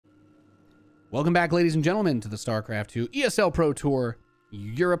Welcome back, ladies and gentlemen, to the StarCraft 2 ESL Pro Tour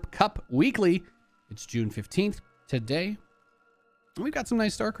Europe Cup Weekly. It's June 15th today. We've got some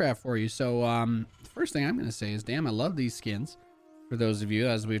nice StarCraft for you. So the first thing I'm going to say is, damn, I love these skins. For those of you,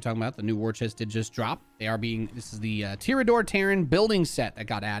 as we were talking about, the new war chest did just drop. This is the Tyrador Terran building set that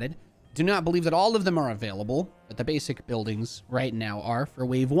got added. Do not believe that all of them are available, but the basic buildings right now are for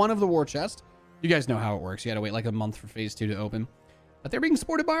Wave 1 of the war chest. You guys know how it works. You got to wait like a month for Phase 2 to open. But they're being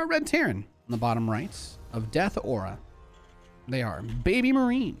supported by our red Terran on the bottom right of Death Aura. They are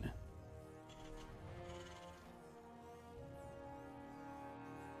Babymarine.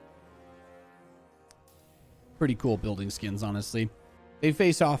 Pretty cool building skins, honestly. They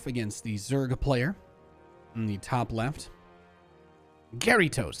face off against the Zerg player in the top left.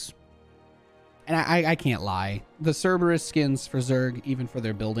 Garitos. And I can't lie. The Cerberus skins for Zerg, even for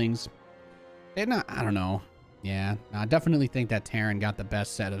their buildings, they're not, I don't know. Yeah, I definitely think that Terran got the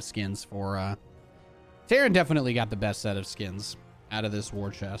best set of skins for, Terran definitely got the best set of skins out of this war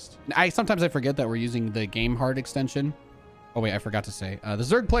chest. Sometimes I forget that we're using the Game Hard extension. Oh wait, I forgot to say. The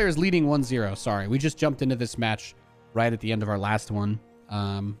Zerg player is leading 1-0. Sorry, we just jumped into this match right at the end of our last one.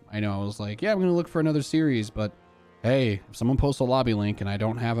 I know I was like, yeah, I'm going to look for another series, but hey, if someone posts a lobby link and I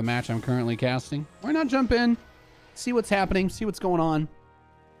don't have a match I'm currently casting, why not jump in, see what's happening, see what's going on?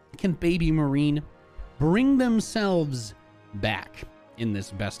 Can Babymarine bring themselves back in this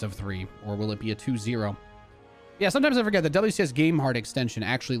best of 3, or will it be a 2-0? Yeah, sometimes I forget the WCS Game Hard extension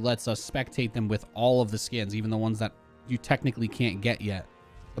actually lets us spectate them with all of the skins, even the ones that you technically can't get yet.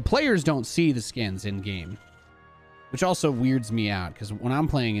 The players don't see the skins in game, which also weirds me out, because when I'm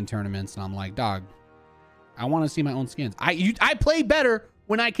playing in tournaments and I'm like, dog, I want to see my own skins. I play better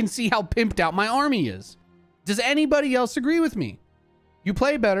when I can see how pimped out my army is. Does anybody else agree with me? You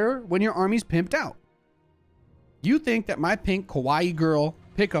play better when your army's pimped out. You think that my pink kawaii girl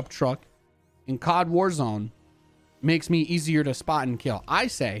pickup truck in COD Warzone makes me easier to spot and kill? I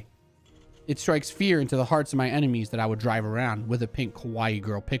say it strikes fear into the hearts of my enemies that I would drive around with a pink kawaii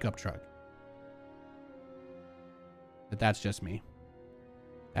girl pickup truck. But that's just me.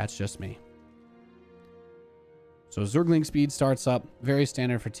 That's just me. So Zergling speed starts up. Very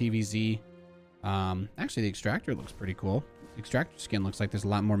standard for TvZ. Actually, the extractor looks pretty cool. The extractor skin looks like there's a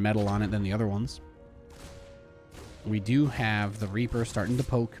lot more metal on it than the other ones. We do have the Reaper starting to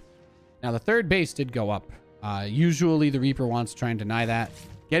poke. Now, the third base did go up. Usually, the Reaper wants to try and deny that.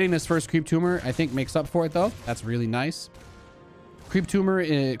 Getting this first Creep Tumor, I think, makes up for it, though. That's really nice. Creep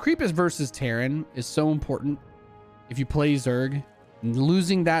Tumor, Creep is versus Terran is so important. If you play Zerg,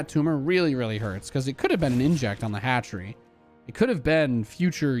 losing that tumor really, really hurts, because it could have been an inject on the hatchery. It could have been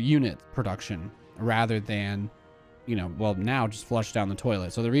future unit production rather than, you know, well, now just flush down the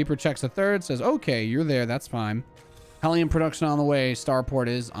toilet. So the Reaper checks the third, says, okay, you're there, that's fine. Hellion production on the way. Starport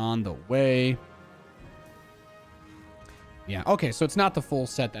is on the way. Yeah, okay, so it's not the full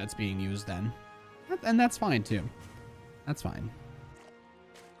set that's being used then. And that's fine, too. That's fine.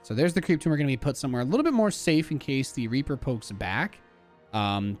 So there's the Creep Tumor going to be put somewhere a little bit more safe in case the Reaper pokes back.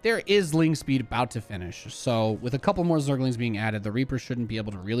 There is Ling Speed about to finish. So with a couple more Zerglings being added, the Reaper shouldn't be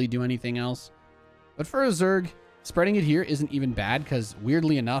able to really do anything else. But for a Zerg, spreading it here isn't even bad, because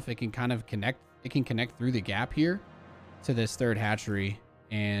weirdly enough, it can kind of connect. It can connect through the gap here to this third hatchery,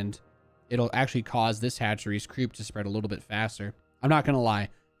 and it'll actually cause this hatchery's creep to spread a little bit faster. I'm not going to lie.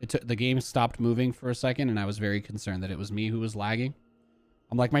 The game stopped moving for a second, and I was very concerned that it was me who was lagging.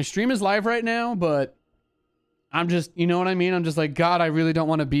 I'm like, my stream is live right now, but I'm just, you know what I mean? I'm just like, God, I really don't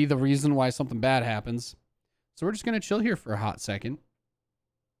want to be the reason why something bad happens. So we're just going to chill here for a hot second.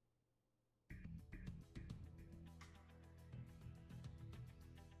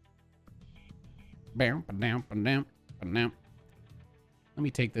 Let me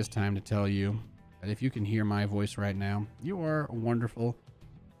take this time to tell you that if you can hear my voice right now, you are a wonderful,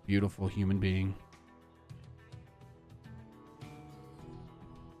 beautiful human being.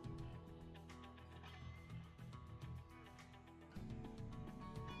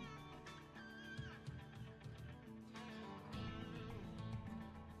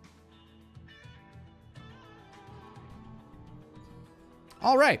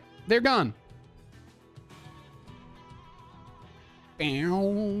 All right, they're gone.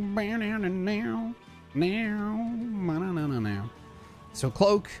 So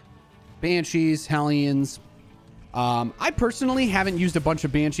Cloak, Banshees, Hellions. I personally haven't used a bunch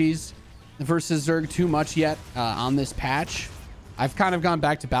of Banshees versus Zerg too much yet on this patch. I've kind of gone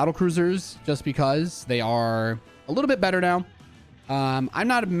back to Battle Cruisers just because they are a little bit better now. I'm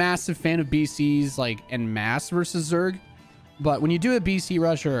not a massive fan of BCs like en masse versus Zerg, but when you do a BC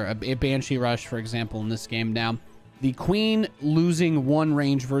rush or a Banshee rush, for example, in this game now, the Queen losing 1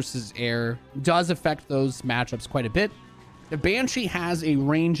 range versus air does affect those matchups quite a bit. The Banshee has a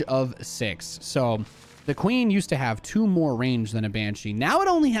range of 6. So the Queen used to have 2 more range than a Banshee. Now it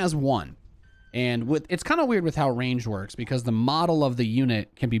only has 1. And it's kind of weird with how range works because the model of the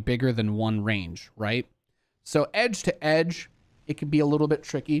unit can be bigger than 1 range, right? So edge to edge, it can be a little bit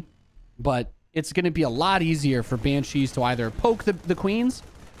tricky, but it's going to be a lot easier for Banshees to either poke the Queens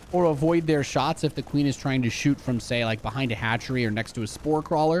or avoid their shots if the Queen is trying to shoot from, say, like behind a hatchery or next to a spore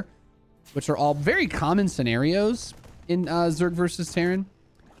crawler, which are all very common scenarios in Zerg versus Terran.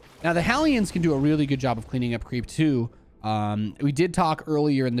 Now, the Hellions can do a really good job of cleaning up creep too. We did talk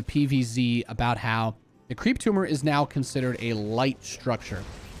earlier in the PvZ about how the creep tumor is now considered a light structure.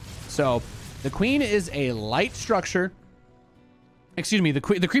 So the Queen is a light structure. Excuse me, the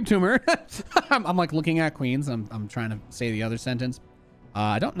creep tumor. I'm like looking at Queens. I'm trying to say the other sentence.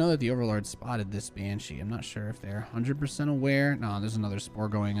 I don't know that the Overlord spotted this Banshee. I'm not sure if they're 100% aware. No, there's another spore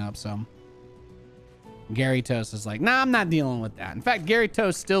going up. So Garitos is like, nah, I'm not dealing with that. In fact,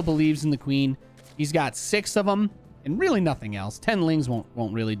 Garitos still believes in the Queen. He's got 6 of them and really nothing else. 10 Lings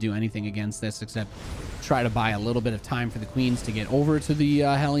won't really do anything against this except try to buy a little bit of time for the Queens to get over to the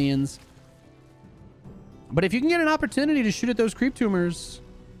Hellions. But if you can get an opportunity to shoot at those creep tumors,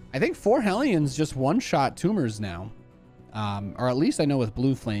 I think 4 Hellions just one-shot tumors now. Or at least I know with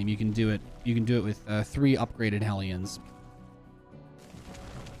Blue Flame you can do it. You can do it with 3 upgraded Hellions.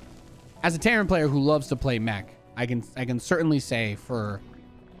 As a Terran player who loves to play mech, I can certainly say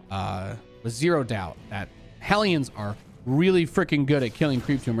with zero doubt that Hellions are really freaking good at killing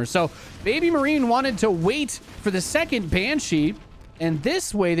creep tumors. So Babymarine wanted to wait for the second Banshee, and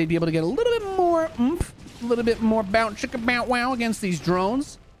this way they'd be able to get a little bit more oomph, a little bit more bounce chicka bout wow against these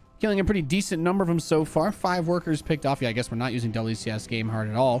drones. Killing a pretty decent number of them so far. 5 workers picked off. Yeah, I guess we're not using WCS game hard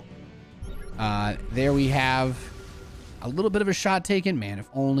at all. There we have a little bit of a shot taken. Man, if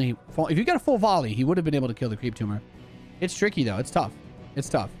you got a full volley, he would have been able to kill the creep tumor. It's tricky though. It's tough. It's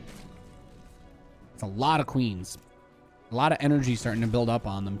tough. It's a lot of Queens. A lot of energy starting to build up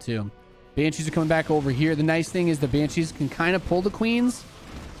on them too. Banshees are coming back over here. The nice thing is the Banshees can kind of pull the Queens.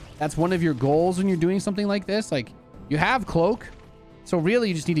 That's one of your goals when you're doing something like this. Like, you have Cloak. So really,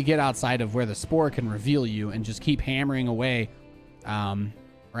 you just need to get outside of where the spore can reveal you and just keep hammering away. Or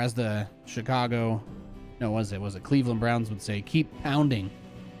as the was it Cleveland Browns would say, keep pounding.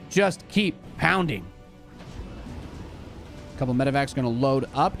 Just keep pounding. A couple medevacs going to load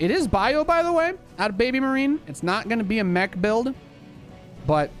up. It is bio, by the way, out of Babymarine. It's not going to be a mech build.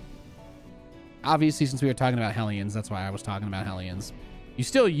 But obviously, since we were talking about Hellions, that's why I was talking about Hellions. You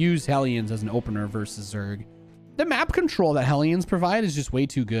still use Hellions as an opener versus Zerg. The map control that Hellions provide is just way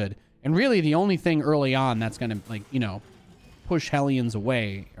too good. And really, the only thing early on that's going to, like, you know, push Hellions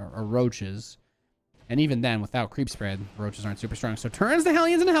away are roaches. And even then, without creep spread, roaches aren't super strong. So turns the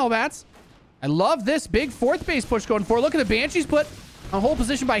Hellions into Hellbats. I love this big 4th base push going forward. Look at the Banshees put on hold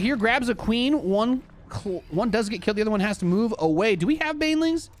position by here. Grabs a Queen. One does get killed. The other one has to move away. Do we have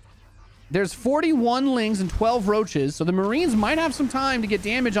Banelings? There's 41 Lings and 12 roaches. So the Marines might have some time to get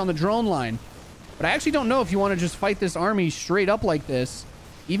damage on the drone line. But I actually don't know if you want to just fight this army straight up like this.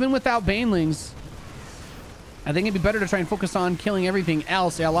 Even without Banelings, I think it'd be better to try and focus on killing everything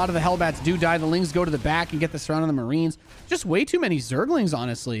else. Yeah, a lot of the Hellbats do die. The Lings go to the back and get the surround on the Marines. Just way too many Zerglings,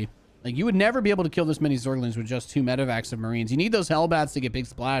 honestly. Like, you would never be able to kill this many Zerglings with just 2 medevacs of Marines. You need those Hellbats to get big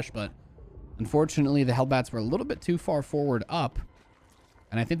splash, but unfortunately, the Hellbats were a little bit too far forward up.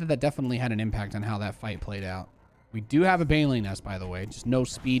 And I think that definitely had an impact on how that fight played out. We do have a Baneling nest, by the way. Just no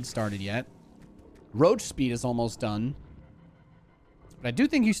speed started yet. Roach speed is almost done. But I do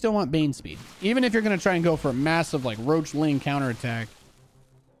think you still want Bane speed. Even if you're going to try and go for a massive, like, Roach Ling counterattack,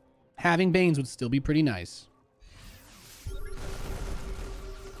 having Banes would still be pretty nice.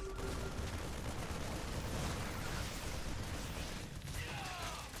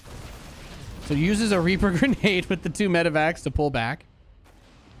 So uses a Reaper grenade with the 2 medevacs to pull back.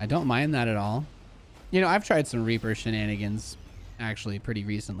 I don't mind that at all. You know, I've tried some Reaper shenanigans actually pretty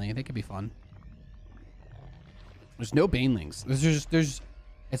recently. I think it'd be fun. There's no Banelings.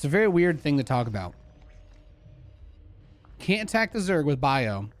 It's a very weird thing to talk about. Can't attack the Zerg with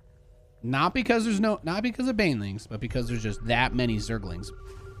bio. Not because of Banelings, but because there's just that many Zerglings.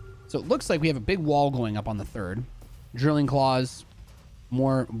 So it looks like we have a big wall going up on the 3rd. Drilling Claws.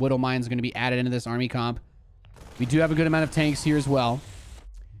 More Widow Mines are going to be added into this army comp. We do have a good amount of tanks here as well.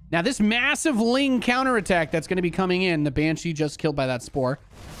 Now, this massive Ling counterattack that's going to be coming in. The Banshee just killed by that Spore.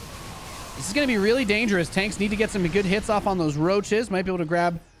 This is going to be really dangerous. Tanks need to get some good hits off on those roaches. Might be able to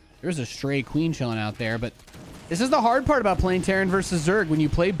grab... There's a stray Queen chilling out there, but this is the hard part about playing Terran versus Zerg. When you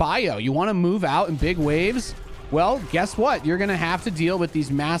play bio, you want to move out in big waves well, guess what? You're going to have to deal with these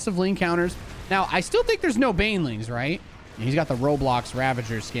massive Ling counters. Now, I still think there's no Banelings, right? He's got the Roblox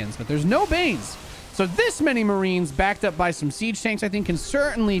Ravager skins, but there's no Banes. So this many Marines backed up by some siege tanks, I think, can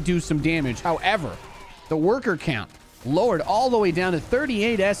certainly do some damage. However, the worker count lowered all the way down to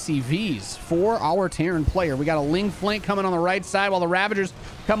 38 SCVs for our Terran player. We got a Ling flank coming on the right side while the Ravagers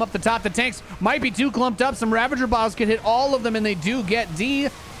come up the top. The tanks might be too clumped up. Some Ravager bombs could hit all of them, and they do get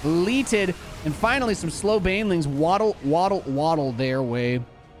deleted. And finally, some slow Banelings waddle their way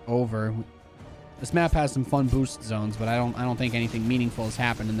over. This map has some fun boost zones, but I don't think anything meaningful has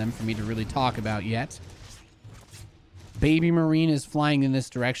happened in them for me to really talk about yet. Babymarine is flying in this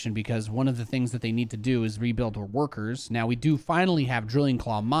direction because one of the things that they need to do is rebuild their workers. Now, we do finally have Drilling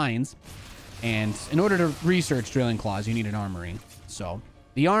Claw mines, and in order to research Drilling Claws, you need an armory. So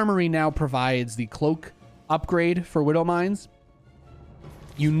the armory now provides the cloak upgrade for Widow mines.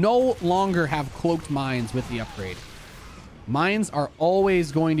 You no longer have cloaked mines with the upgrade. Mines are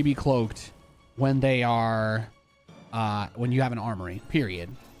always going to be cloaked when they are, when you have an armory, period.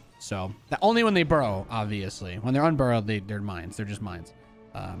 So only when they burrow, obviously. When they're unburrowed, they're mines. They're just mines.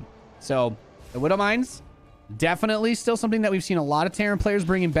 So the Widow mines, definitely still something that we've seen a lot of Terran players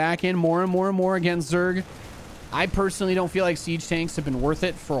bringing back in more and more and more against Zerg. I personally don't feel like siege tanks have been worth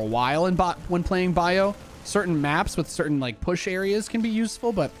it for a while when playing Bio. Certain maps with certain like push areas can be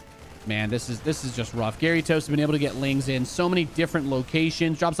useful, but man, this is just rough. Garitos has been able to get Lings in so many different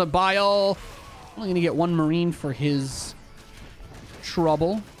locations. Drops a Bile. Only gonna get one Marine for his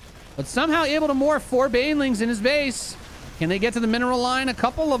trouble, but somehow able to morph 4 Banelings in his base. Can they get to the mineral line? A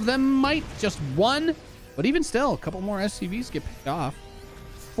couple of them might, just one, but even still, a couple more SCVs get picked off.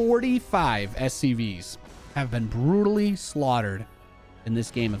 45 SCVs have been brutally slaughtered in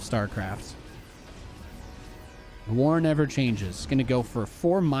this game of StarCraft. The war never changes. It's going to go for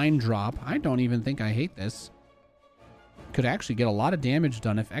 4 mine drop. I don't even think I hate this. Could actually get a lot of damage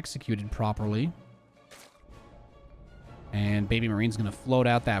done if executed properly. And Babymarine's going to float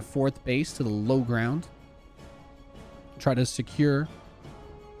out that 4th base to the low ground. Try to secure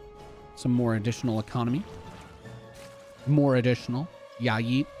some more additional economy. More additional.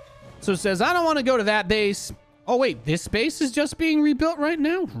 Yeet. So it says, I don't want to go to that base. Oh, wait. This base is just being rebuilt right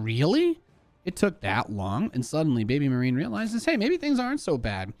now? Really? It took that long, and suddenly Babymarine realizes, hey, maybe things aren't so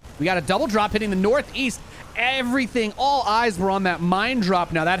bad. We got a double drop hitting the northeast. Everything, all eyes were on that mine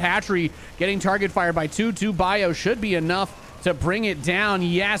drop. Now that hatchery getting target fired by 2 Bio should be enough to bring it down.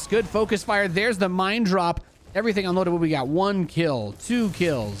 Yes, good focus fire. There's the mine drop. Everything unloaded. We got 1 kill, 2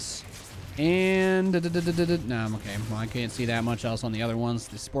 kills, and no, I'm okay. Well, I can't see that much else on the other ones.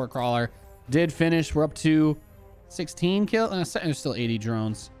 The Spore Crawler did finish. We're up to 16 kills. There's still 80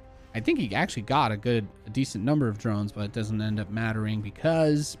 drones. I think he actually got a decent number of drones, but it doesn't end up mattering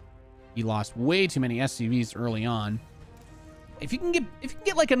because he lost way too many SCVs early on. If you can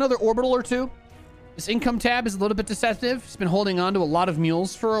get like another orbital or 2, this income tab is a little bit deceptive. He's been holding on to a lot of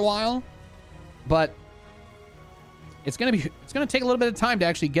mules for a while, but it's gonna take a little bit of time to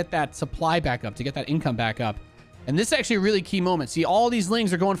actually get that supply back up, to get that income back up. And this is actually a really key moment. See, all these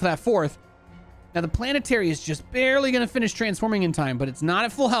Lings are going for that 4th. Now, the planetary is just barely going to finish transforming in time, but it's not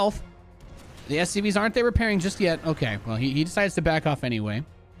at full health. The SCVs aren't they repairing just yet? Okay, well, he decides to back off anyway.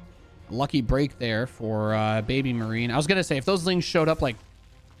 Lucky break there for Babymarine. I was going to say, if those Lings showed up like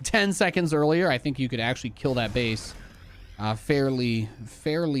 10 seconds earlier, I think you could actually kill that base fairly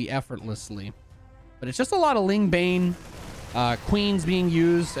effortlessly. But it's just a lot of Ling Bane. Queens being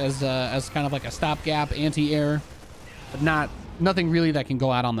used as kind of like a stopgap anti-air, but nothing really that can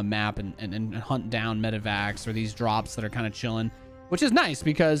go out on the map and hunt down medevacs or these drops that are kind of chilling, which is nice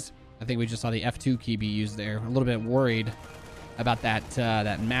because I think we just saw the F2 key be used there. A little bit worried about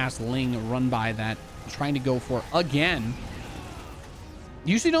that mass Ling run by that I'm trying to go for again.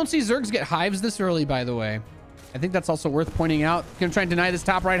 Usually don't see Zergs get hives this early, by the way. I think that's also worth pointing out. Gonna try and deny this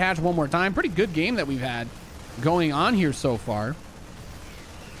top right hatch one more time. Pretty good game that we've had going on here so far.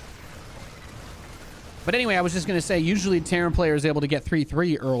 But anyway, I was just going to say, usually Terran player is able to get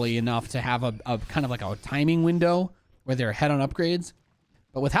 3-3 early enough to have a kind of like a timing window where they're ahead on upgrades.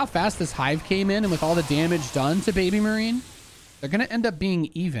 But with how fast this hive came in and with all the damage done to Babymarine, they're going to end up being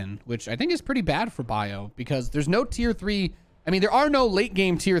even, which I think is pretty bad for Bio because there's no tier 3. I mean, there are no late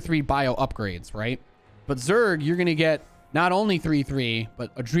game tier 3 Bio upgrades, right? But Zerg, you're going to get not only 3-3,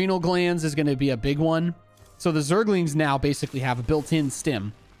 but adrenal glands is going to be a big one. So the Zerglings now basically have a built-in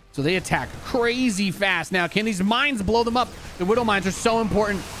stim. So they attack crazy fast. Now, can these mines blow them up? The Widow mines are so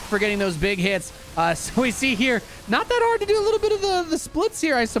important for getting those big hits. So we see here, not that hard to do a little bit of the splits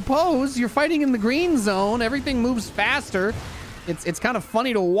here, I suppose. You're fighting in the green zone. Everything moves faster. It's kind of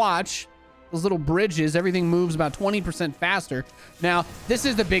funny to watch. those little bridges, everything moves about 20% faster. Now, this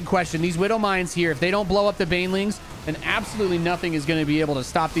is the big question. These Widow Mines here, if they don't blow up the Banelings, then absolutely nothing is going to be able to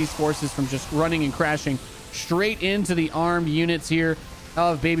stop these forces from just running and crashing straight into the armed units here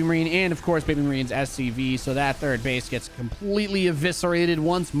of Babymarine and, of course, Babymarine's SCV. So that third base gets completely eviscerated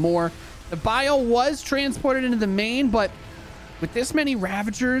once more. The bio was transported into the main, but with this many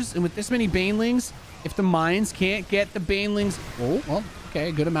Ravagers and with this many Banelings, if the mines can't get the Banelings... Oh, well, okay,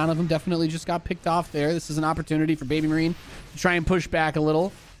 a good amount of them definitely just got picked off there. This is an opportunity for Babymarine to try and push back a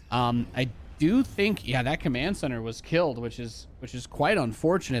little. I do think, yeah, that command center was killed, which is quite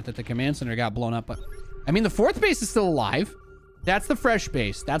unfortunate that the command center got blown up. But, I mean, the fourth base is still alive. That's the fresh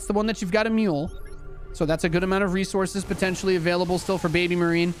base. That's the one that you've got a mule. So that's a good amount of resources potentially available still for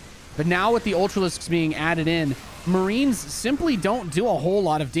Babymarine. But now with the Ultralisks being added in, Marines simply don't do a whole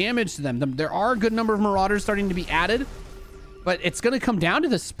lot of damage to them. There are a good number of Marauders starting to be added, but it's going to come down to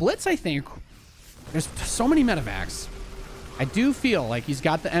the splits, I think. There's so many medevacs. I do feel like he's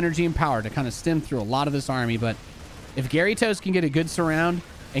got the energy and power to kind of stem through a lot of this army, but if Garitos can get a good surround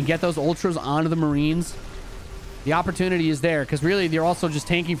and get those Ultras onto the Marines, the opportunity is there, because really they're also just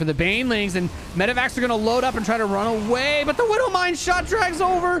tanking for the Banelings, and medevacs are going to load up and try to run away, but the Widow Mine shot drags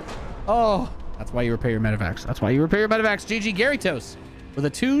over. Oh, that's why you repair your medevacs. That's why you repair your medevacs. GG Garitos with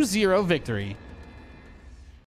a 2-0 victory.